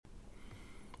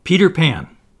Peter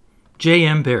Pan, J.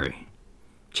 M. Barrie.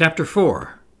 Chapter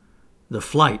 4, The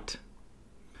Flight.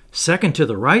 Second to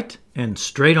the right and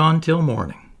straight on till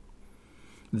morning.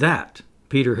 That,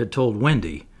 Peter had told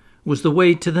Wendy, was the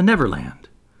way to the Neverland.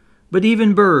 But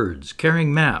even birds,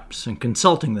 carrying maps and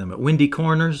consulting them at windy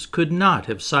corners, could not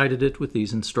have sighted it with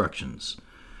these instructions.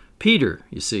 Peter,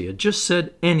 you see, had just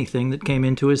said anything that came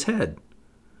into his head.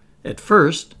 At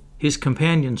first, his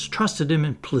companions trusted him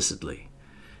implicitly,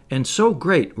 and so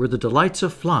great were the delights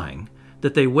of flying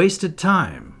that they wasted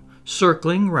time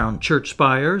circling round church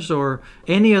spires or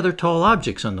any other tall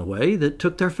objects on the way that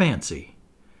took their fancy.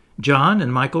 John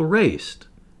and Michael raced,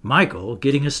 Michael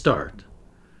getting a start.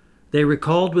 They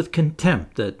recalled with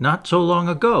contempt that not so long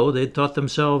ago they'd thought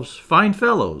themselves fine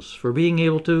fellows for being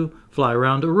able to fly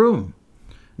around a room.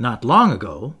 Not long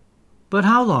ago, but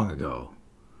how long ago?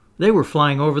 They were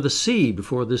flying over the sea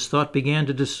before this thought began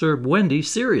to disturb Wendy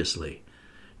seriously.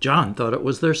 John thought it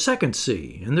was their second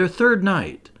sea and their third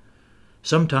night.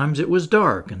 Sometimes it was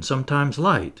dark and sometimes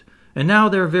light, and now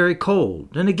they're very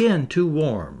cold and again too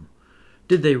warm.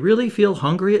 Did they really feel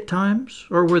hungry at times,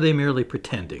 or were they merely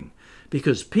pretending,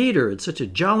 because Peter had such a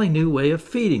jolly new way of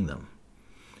feeding them?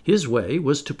 His way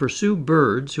was to pursue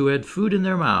birds who had food in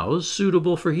their mouths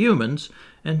suitable for humans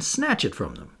and snatch it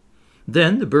from them.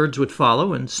 Then the birds would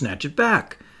follow and snatch it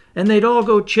back, and they'd all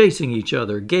go chasing each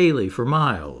other gaily for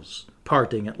miles,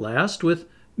 parting at last with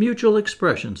mutual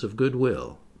expressions of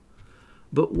goodwill.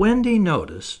 But Wendy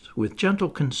noticed, with gentle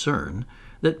concern,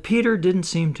 that Peter didn't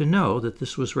seem to know that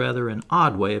this was rather an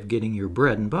odd way of getting your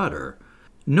bread and butter,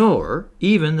 nor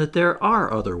even that there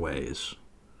are other ways.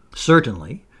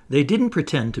 Certainly, they didn't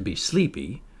pretend to be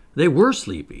sleepy. They were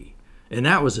sleepy, and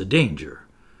that was a danger.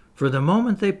 For the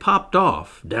moment they popped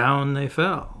off, down they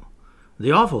fell.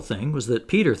 The awful thing was that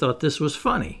Peter thought this was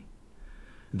funny.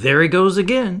 "There he goes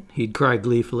again," he'd cry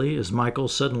gleefully as Michael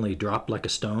suddenly dropped like a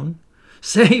stone.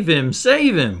 "Save him!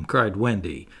 Save him!" cried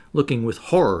Wendy, looking with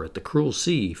horror at the cruel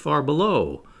sea far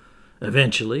below.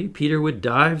 Eventually, Peter would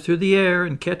dive through the air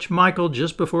and catch Michael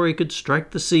just before he could strike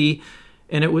the sea,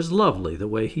 and it was lovely the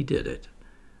way he did it.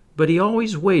 But he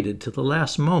always waited till the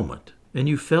last moment, and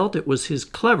you felt it was his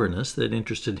cleverness that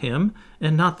interested him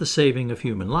and not the saving of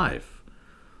human life.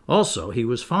 Also, he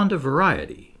was fond of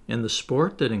variety, and the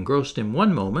sport that engrossed him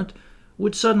one moment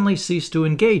would suddenly cease to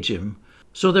engage him,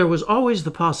 so there was always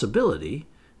the possibility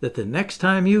that the next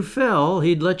time you fell,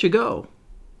 he'd let you go.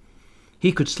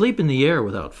 He could sleep in the air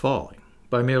without falling,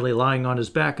 by merely lying on his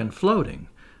back and floating,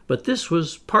 but this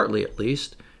was, partly at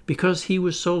least, because he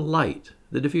was so light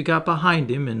that if you got behind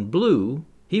him and blew,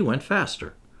 he went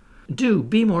faster. "Do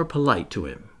be more polite to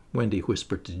him," Wendy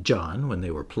whispered to John when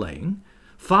they were playing.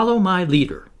 "Follow my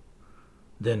leader."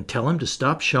 "Then tell him to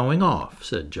stop showing off,"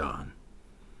 said John.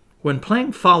 When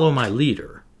playing Follow My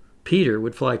Leader, Peter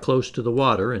would fly close to the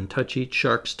water and touch each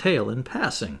shark's tail in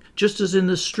passing, just as in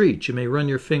the street you may run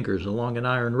your fingers along an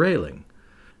iron railing.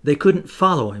 They couldn't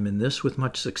follow him in this with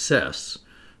much success,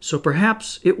 so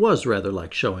perhaps it was rather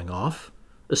like showing off,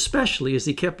 especially as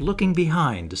he kept looking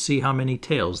behind to see how many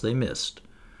tails they missed.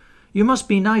 "You must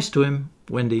be nice to him,"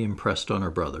 Wendy impressed on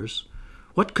her brothers.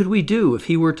 "What could we do if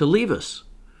he were to leave us?"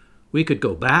 "We could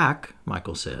go back,"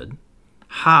 Michael said.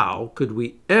 "How could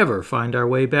we ever find our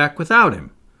way back without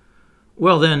him?"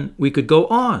 "Well, then, we could go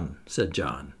on," said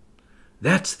John.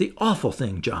 "That's the awful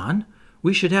thing, John.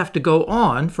 We should have to go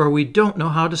on, for we don't know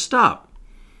how to stop."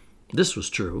 This was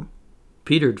true.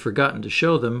 Peter had forgotten to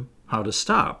show them how to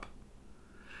stop.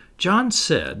 John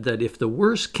said that if the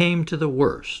worst came to the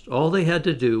worst, all they had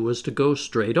to do was to go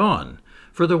straight on,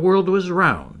 for the world was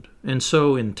round, and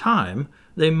so, in time,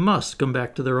 they must come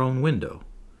back to their own window.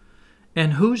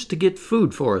 "And who's to get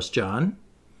food for us, John?"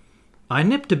 "I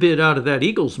nipped a bit out of that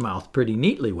eagle's mouth pretty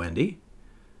neatly, Wendy."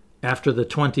 "After the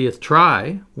 20th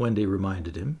try," Wendy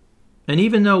reminded him. "And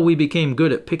even though we became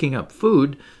good at picking up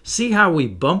food, see how we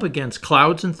bump against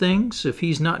clouds and things if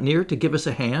he's not near to give us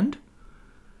a hand?"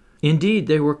 Indeed,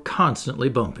 they were constantly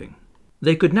bumping.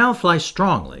 They could now fly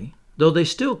strongly, though they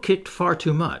still kicked far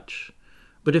too much.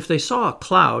 But if they saw a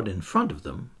cloud in front of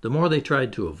them, the more they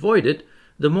tried to avoid it,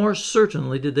 the more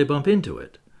certainly did they bump into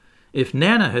it. If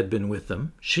Nana had been with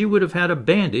them, she would have had a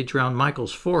bandage round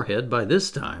Michael's forehead by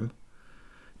this time.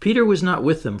 Peter was not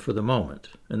with them for the moment,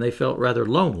 and they felt rather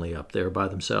lonely up there by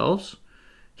themselves.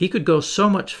 He could go so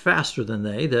much faster than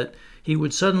they that he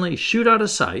would suddenly shoot out of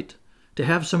sight to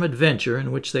have some adventure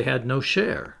in which they had no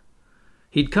share.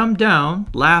 He'd come down,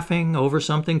 laughing over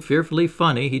something fearfully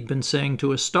funny he'd been saying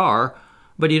to a star,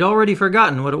 but he'd already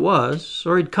forgotten what it was,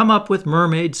 or he'd come up with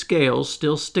mermaid scales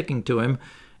still sticking to him,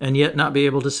 and yet not be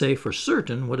able to say for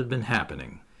certain what had been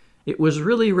happening. It was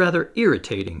really rather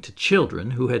irritating to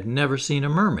children who had never seen a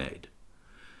mermaid.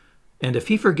 And if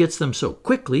he forgets them so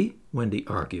quickly, Wendy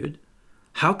argued,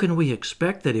 how can we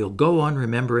expect that he'll go on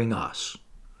remembering us?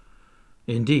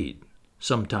 Indeed,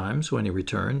 sometimes when he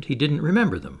returned, he didn't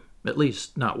remember them, at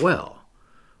least not well.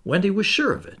 Wendy was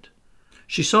sure of it.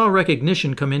 She saw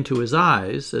recognition come into his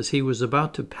eyes as he was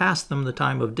about to pass them the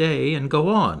time of day and go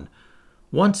on.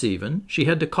 Once even, she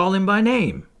had to call him by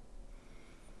name.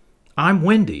 "I'm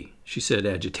Wendy," she said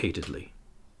agitatedly.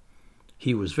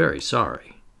 He was very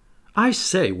sorry. "I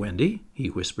say, Wendy," he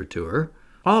whispered to her,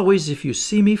 "always if you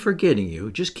see me forgetting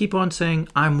you, just keep on saying,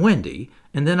 'I'm Wendy,'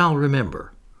 and then I'll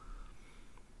remember."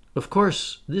 Of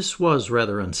course, this was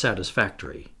rather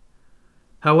unsatisfactory.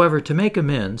 However, to make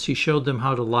amends, he showed them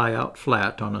how to lie out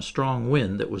flat on a strong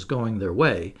wind that was going their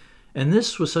way, and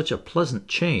this was such a pleasant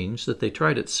change that they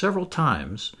tried it several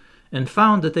times and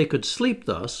found that they could sleep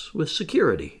thus with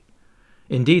security.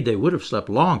 Indeed, they would have slept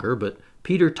longer, but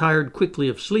Peter tired quickly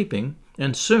of sleeping,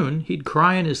 and soon he'd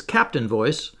cry in his captain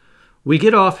voice, "We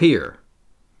get off here."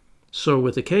 So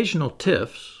with occasional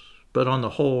tiffs, but on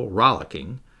the whole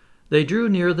rollicking, they drew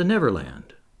near the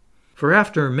Neverland. For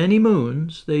after many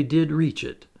moons they did reach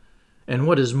it, and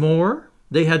what is more,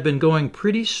 they had been going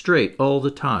pretty straight all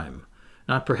the time,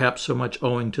 not perhaps so much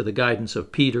owing to the guidance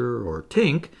of Peter or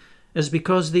Tink as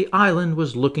because the island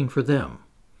was looking for them.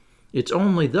 It's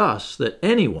only thus that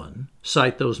anyone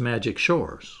sight those magic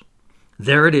shores.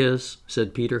 "There it is,"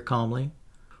 said Peter calmly.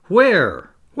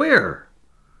 "Where? Where?"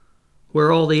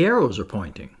 "Where all the arrows are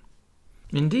pointing."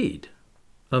 Indeed,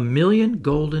 1,000,000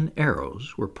 golden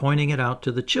arrows were pointing it out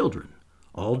to the children,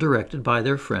 all directed by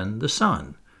their friend the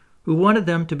sun, who wanted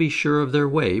them to be sure of their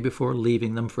way before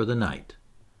leaving them for the night.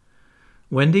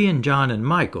 Wendy and John and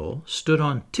Michael stood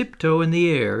on tiptoe in the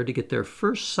air to get their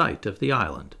first sight of the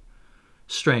island.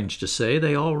 Strange to say,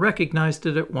 they all recognized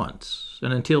it at once,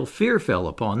 and until fear fell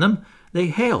upon them, they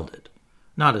hailed it,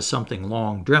 not as something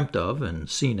long dreamt of and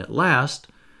seen at last,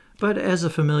 but as a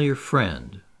familiar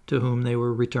friend to whom they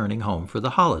were returning home for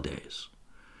the holidays.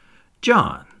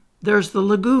 "John, there's the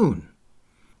lagoon."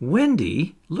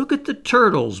 "Wendy, look at the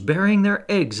turtles burying their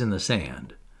eggs in the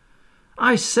sand."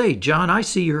 "I say, John, I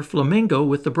see your flamingo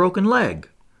with the broken leg."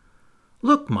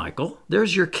 "Look, Michael,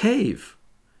 there's your cave."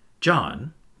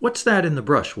 "John, what's that in the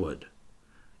brushwood?"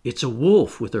 "It's a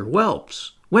wolf with her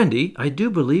whelps. Wendy, I do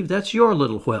believe that's your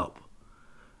little whelp."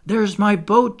 "There's my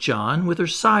boat, John, with her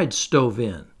sides stove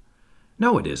in."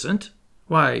 "No, it isn't.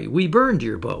 Why, we burned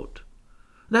your boat."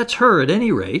 "That's her at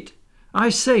any rate. I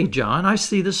say, John, I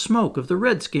see the smoke of the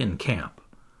redskin camp."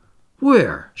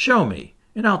 "Where? Show me,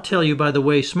 and I'll tell you by the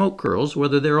way smoke curls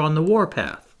whether they're on the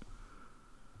warpath."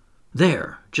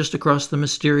 "There, just across the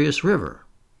mysterious river."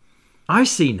 "I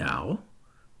see now.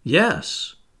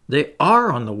 Yes, they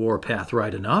are on the warpath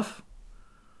right enough."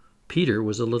 Peter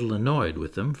was a little annoyed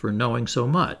with them for knowing so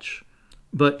much,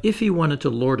 but if he wanted to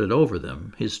lord it over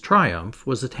them, his triumph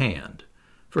was at hand.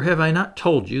 For have I not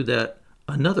told you that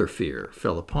another fear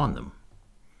fell upon them?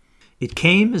 It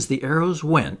came as the arrows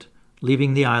went,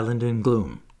 leaving the island in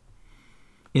gloom.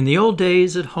 In the old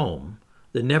days at home,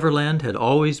 the Neverland had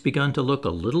always begun to look a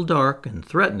little dark and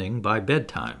threatening by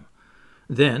bedtime.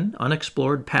 Then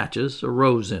unexplored patches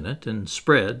arose in it and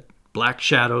spread, black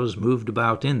shadows moved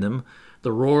about in them,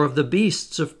 the roar of the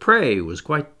beasts of prey was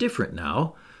quite different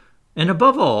now, and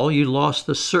above all you lost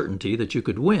the certainty that you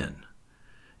could win.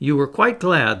 You were quite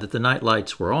glad that the night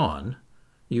lights were on.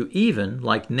 You even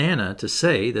liked Nana to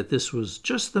say that this was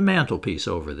just the mantelpiece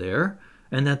over there,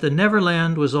 and that the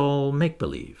Neverland was all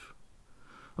make-believe.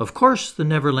 Of course, the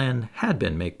Neverland had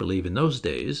been make-believe in those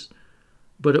days,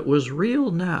 but it was real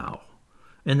now,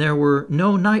 and there were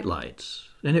no night lights,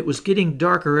 and it was getting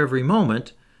darker every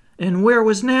moment, and where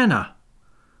was Nana?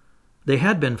 They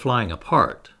had been flying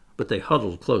apart, but they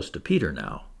huddled close to Peter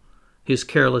now. His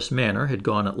careless manner had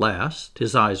gone at last,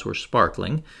 his eyes were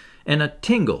sparkling, and a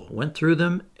tingle went through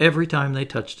them every time they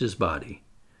touched his body.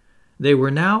 They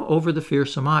were now over the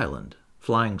fearsome island,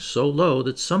 flying so low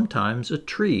that sometimes a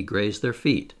tree grazed their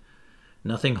feet.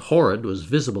 Nothing horrid was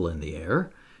visible in the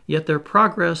air, yet their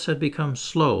progress had become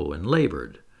slow and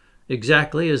labored,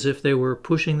 exactly as if they were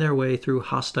pushing their way through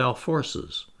hostile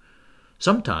forces.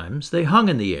 Sometimes they hung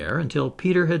in the air until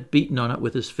Peter had beaten on it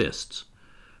with his fists.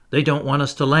 "They don't want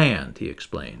us to land," he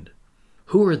explained.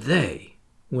 "Who are they?"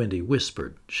 Wendy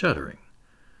whispered, shuddering.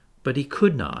 But he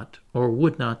could not or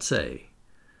would not say.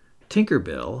 Tinker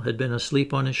Bell had been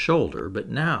asleep on his shoulder, but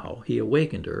now he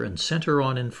awakened her and sent her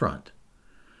on in front.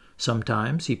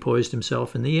 Sometimes he poised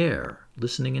himself in the air,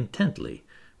 listening intently,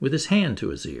 with his hand to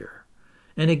his ear.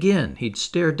 And again he'd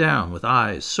stare down with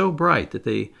eyes so bright that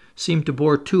they seemed to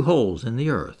bore 2 holes in the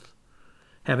earth.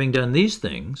 Having done these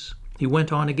things, he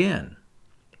went on again.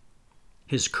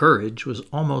 His courage was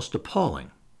almost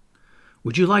appalling.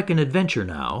 "Would you like an adventure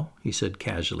now?" he said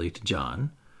casually to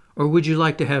John, "or would you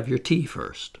like to have your tea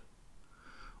first?"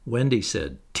 Wendy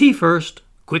said, "Tea first,"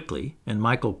 quickly, and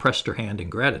Michael pressed her hand in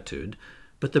gratitude,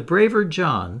 but the braver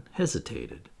John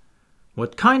hesitated.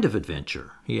 "What kind of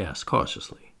adventure?" he asked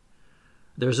cautiously.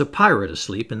 "There's a pirate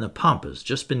asleep in the pampas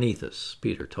just beneath us,"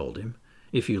 Peter told him.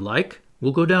 "If you like,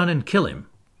 we'll go down and kill him."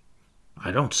 "I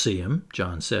don't see him,"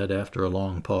 John said after a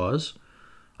long pause.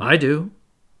 "I do."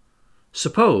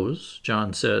 "Suppose,"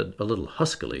 John said a little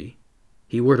huskily,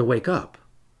 "he were to wake up."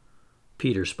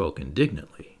 Peter spoke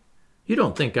indignantly. "You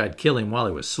don't think I'd kill him while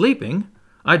he was sleeping?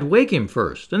 I'd wake him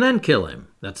first and then kill him.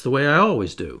 That's the way I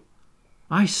always do."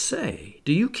 "I say,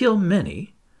 do you kill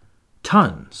many?"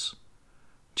 "Tons."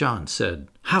 John said,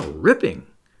 "How ripping!"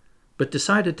 but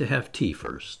decided to have tea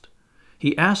first.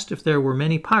 He asked if there were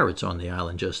many pirates on the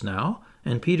island just now,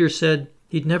 and Peter said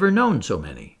he'd never known so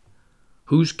many.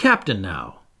 "Who's captain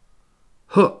now?"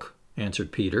 "Hook,"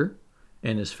 answered Peter,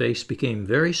 and his face became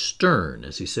very stern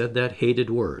as he said that hated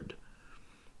word.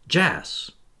 "Jas!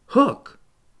 Hook!"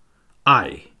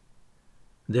 "Aye."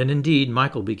 Then indeed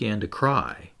Michael began to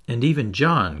cry, and even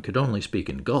John could only speak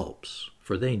in gulps,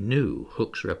 for they knew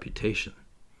Hook's reputation.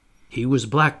 "He was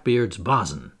Blackbeard's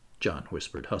bo'sun," John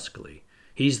whispered huskily.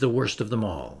 "He's the worst of them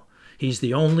all. He's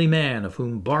the only man of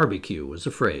whom Barbecue was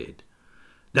afraid."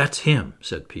 "That's him,"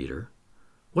 said Peter.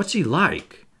 "What's he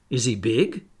like? Is he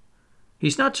big?"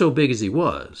 "He's not so big as he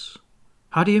was."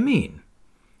 "How do you mean?"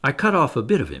 "I cut off a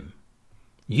bit of him."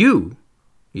 "You?"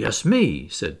 "Yes, me,"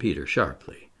 said Peter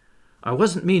sharply. "I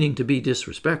wasn't meaning to be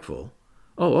disrespectful."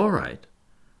 "Oh, all right.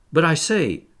 But I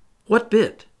say, what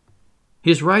bit?"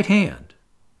 "His right hand."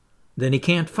 "Then he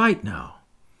can't fight now."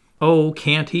 "Oh,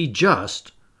 can't he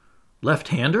just?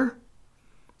 Left-hander?"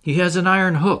 "He has an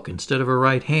iron hook instead of a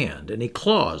right hand, and he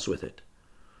claws with it."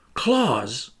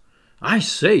 "Claws? I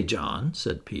say, John,"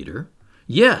 said Peter.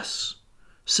 "Yes.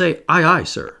 Say, aye, aye,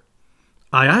 sir."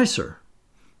 "Aye, aye, sir."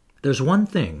 "There's one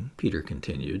thing," Peter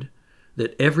continued,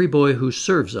 "that every boy who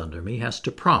serves under me has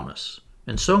to promise,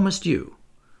 and so must you."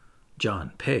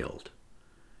 John paled.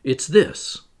 "It's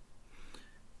this.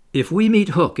 If we meet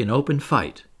Hook in open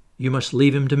fight, you must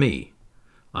leave him to me."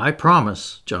 "I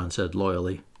promise," John said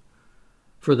loyally.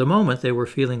 For the moment they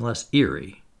were feeling less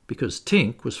eerie, because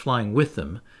Tink was flying with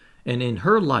them, and in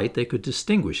her light they could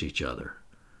distinguish each other.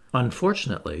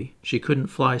 Unfortunately, she couldn't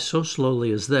fly so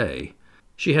slowly as they.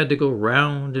 She had to go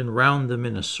round and round them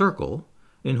in a circle,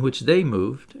 in which they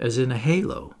moved as in a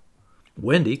halo.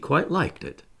 Wendy quite liked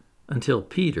it, until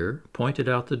Peter pointed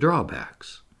out the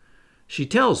drawbacks. "She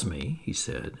tells me," he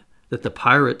said, "that the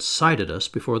pirates sighted us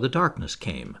before the darkness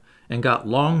came, and got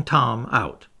Long Tom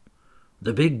out."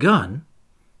 "The big gun?"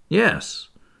 "Yes.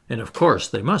 And of course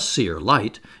they must see her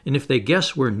light, and if they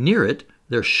guess we're near it,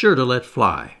 they're sure to let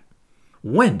fly."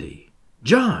 "Wendy!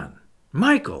 John!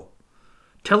 Michael!"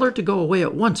 "Tell her to go away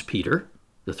at once, Peter,"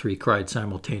 the three cried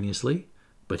simultaneously,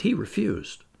 but he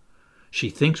refused. "She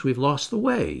thinks we've lost the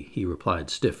way," he replied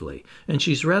stiffly, "and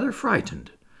she's rather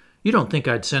frightened. You don't think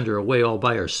I'd send her away all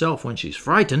by herself when she's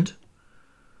frightened?"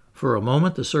 For a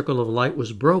moment the circle of light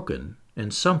was broken,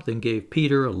 and something gave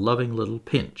Peter a loving little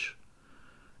pinch.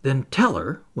 "Then tell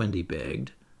her," Wendy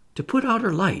begged, "to put out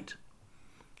her light."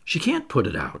 "She can't put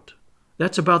it out.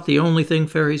 That's about the only thing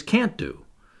fairies can't do.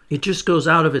 It just goes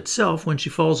out of itself when she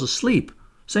falls asleep,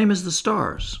 same as the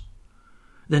stars."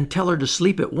 "Then tell her to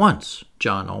sleep at once,"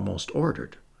 John almost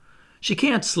ordered. "She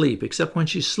can't sleep except when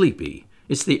she's sleepy.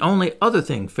 It's the only other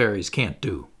thing fairies can't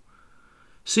do."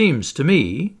 "Seems to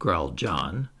me," growled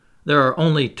John, "there are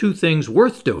only two things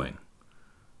worth doing."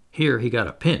 Here he got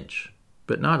a pinch,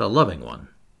 but not a loving one.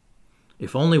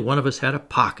 "If only one of us had a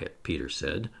pocket," Peter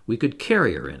said, "we could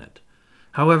carry her in it.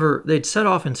 However, they'd set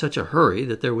off in such a hurry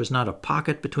that there was not a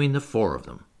pocket between the four of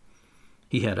them."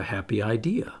 He had a happy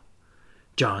idea.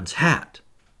 John's hat.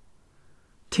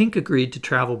 Tink agreed to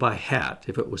travel by hat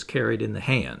if it was carried in the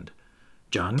hand.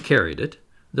 John carried it,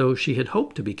 though she had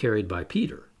hoped to be carried by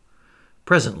Peter.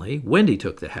 Presently, Wendy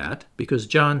took the hat, because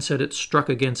John said it struck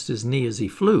against his knee as he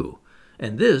flew,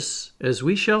 and this, as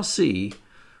we shall see,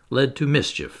 led to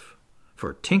mischief,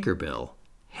 for Tinker Bell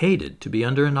hated to be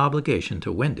under an obligation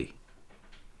to Wendy.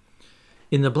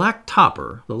 In the black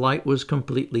topper, the light was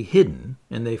completely hidden,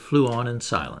 and they flew on in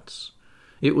silence.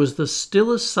 It was the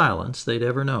stillest silence they'd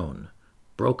ever known,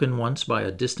 broken once by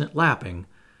a distant lapping,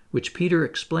 which Peter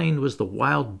explained was the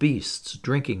wild beasts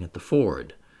drinking at the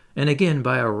ford, and again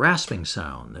by a rasping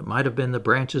sound that might have been the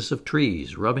branches of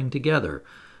trees rubbing together,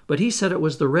 but he said it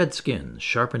was the redskins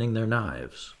sharpening their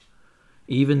knives.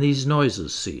 Even these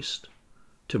noises ceased.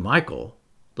 To Michael,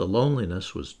 the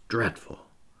loneliness was dreadful.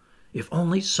 "If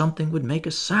only something would make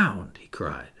a sound," he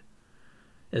cried.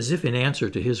 As if in answer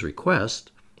to his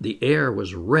request, the air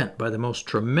was rent by the most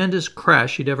tremendous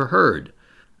crash he'd ever heard.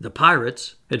 The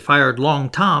pirates had fired Long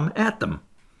Tom at them.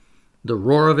 The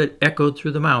roar of it echoed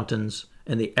through the mountains,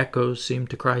 and the echoes seemed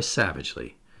to cry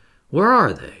savagely, "Where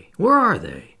are they? Where are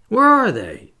they? Where are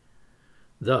they?"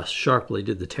 Thus sharply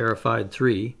did the terrified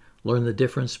three learn the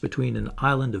difference between an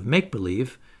island of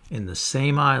make-believe and the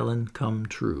same island come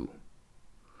true.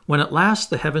 When at last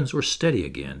the heavens were steady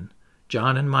again,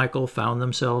 John and Michael found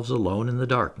themselves alone in the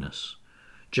darkness.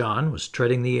 John was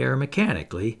treading the air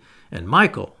mechanically, and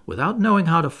Michael, without knowing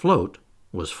how to float,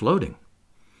 was floating.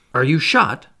 "Are you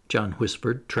shot?" John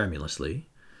whispered tremulously.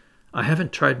 "I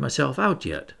haven't tried myself out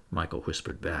yet," Michael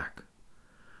whispered back.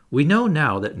 We know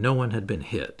now that no one had been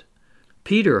hit.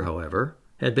 Peter, however,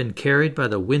 had been carried by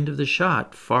the wind of the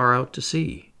shot far out to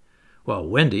sea, while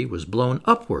Wendy was blown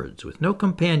upwards with no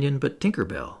companion but Tinker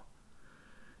Bell.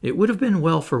 It would have been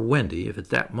well for Wendy if at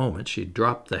that moment she'd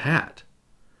dropped the hat.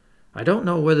 I don't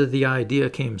know whether the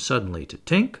idea came suddenly to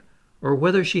Tink, or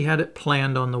whether she had it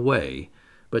planned on the way,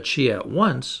 but she at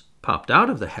once popped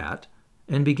out of the hat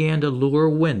and began to lure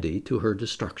Wendy to her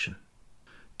destruction.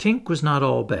 Tink was not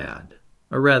all bad.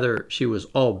 Or rather, she was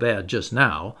all bad just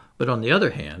now, but on the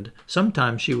other hand,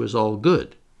 sometimes she was all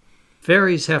good.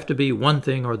 Fairies have to be one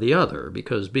thing or the other,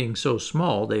 because being so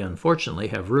small, they unfortunately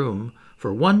have room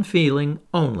for one feeling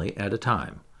only at a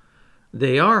time.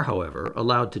 They are, however,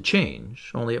 allowed to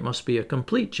change, only it must be a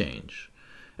complete change.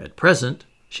 At present,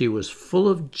 she was full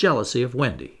of jealousy of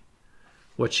Wendy.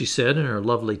 What she said in her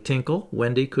lovely tinkle,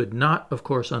 Wendy could not, of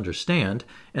course, understand,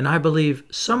 and I believe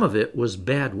some of it was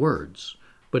bad words.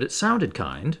 But it sounded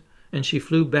kind, and she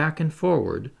flew back and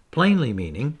forward, plainly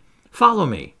meaning, "Follow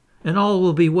me, and all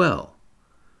will be well."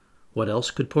 What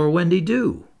else could poor Wendy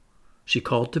do? She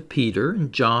called to Peter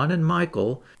and John and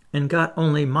Michael, and got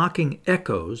only mocking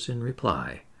echoes in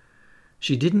reply.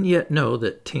 She didn't yet know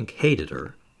that Tink hated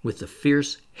her with the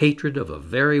fierce hatred of a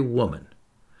very woman.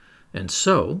 And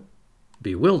so,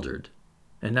 bewildered,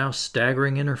 and now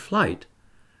staggering in her flight,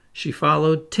 she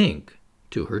followed Tink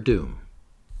to her doom.